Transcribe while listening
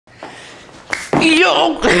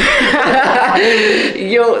Yo!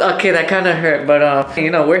 Yo, okay, that kind of hurt, but you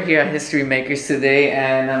know, we're here at History Makers today,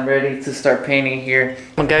 and I'm ready to start painting here.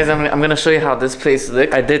 Well, guys, I'm gonna show you how this place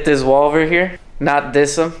looks. I did this wall over here, not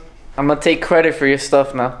this one. I'm gonna take credit for your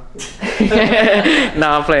stuff now.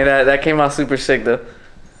 Nah, I'm playing that. That came out super sick though.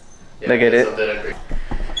 Yeah, look at it.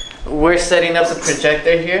 We're setting up the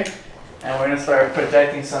projector here, and we're gonna start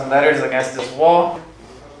projecting some letters against this wall.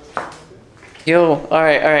 Yo, all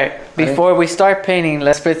right. Before we start painting,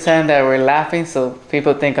 let's pretend that we're laughing so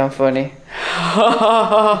people think I'm funny.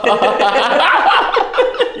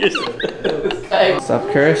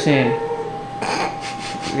 Stop cursing.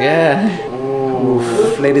 Yeah.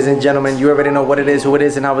 Oof. Ladies and gentlemen, you already know what it is, who it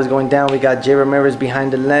is, and how it's going down. We got Jay Ramirez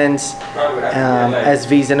behind the lens.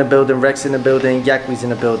 SV's in the building, Rex in the building, Yakwi's in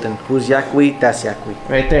the building. Who's Yakwi? That's Yakwi.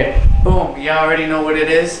 Right there. Boom. Y'all already know what it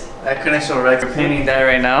is. I couldn't show Rex. We're painting that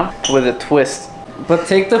right now with a twist. But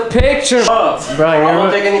take the picture. Oh, bro, I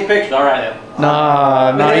won't take any pictures. All right.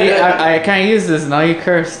 Nah, I can't use this. Now you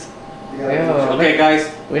cursed. Yo, okay,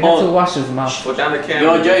 guys. We have to wash his mouth. Put down the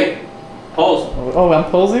camera. Yo, Jay. Pose. Oh,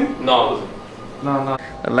 I'm posing? No. No.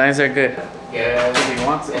 The lines are good. Yeah, if you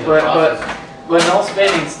want to. But no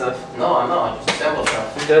spinning stuff. No, I'm not. Just sample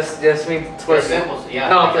stuff. Just me twist. Samples. Yeah.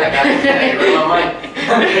 No, I got you read my mind.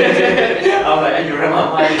 I'm like, you read my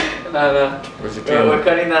mind. No. Where's the camera? We're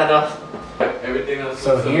cutting that off. Everything else.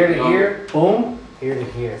 So here to here, boom. Here to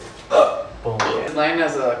here, boom. This line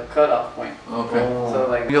has a cutoff point. Okay. So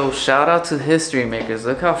like, yo, shout out to History Makers.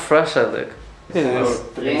 Look how fresh I look. Look at this.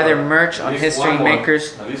 Their merch on History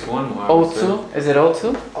Makers. At least one more. O2. Is it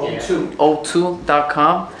O2? O2.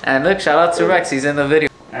 O2.com. And look, shout out to Rex. He's in the video.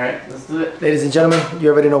 All right, let's do it. Ladies and gentlemen, you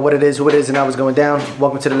already know what it is, who it is, and how it's going down.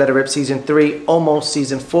 Welcome to the Let It Rip Season 3, almost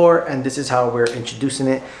Season 4, and this is how we're introducing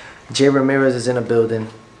it. Jay Ramirez is in the building.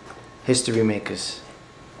 History Makers.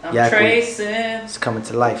 I'm Yakwi. tracing. It's coming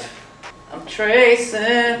to life. I'm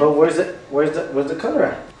tracing. But where's the color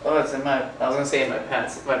at? Oh, it's in my, I was gonna say in my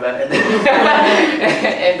pants, my bad.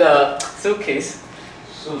 In the suitcase.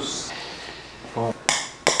 Oh.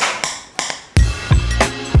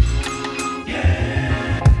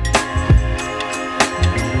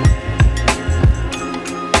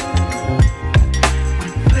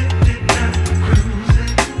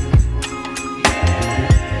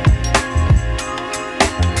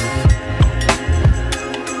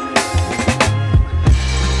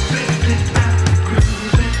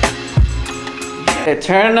 Hey,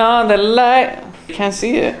 turn on the light. You can't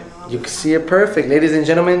see it. You can see it perfect, ladies and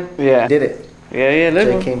gentlemen. Yeah. Did it. Yeah, Jay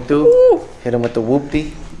look. came through. Woo. Hit him with the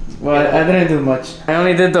whoopty. Well, I didn't do much. I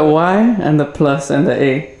only did the Y and the plus and the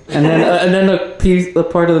A. And then the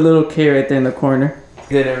part of the little K right there in the corner.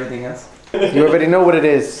 Did everything else. You already know what it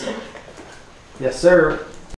is. Yes, sir.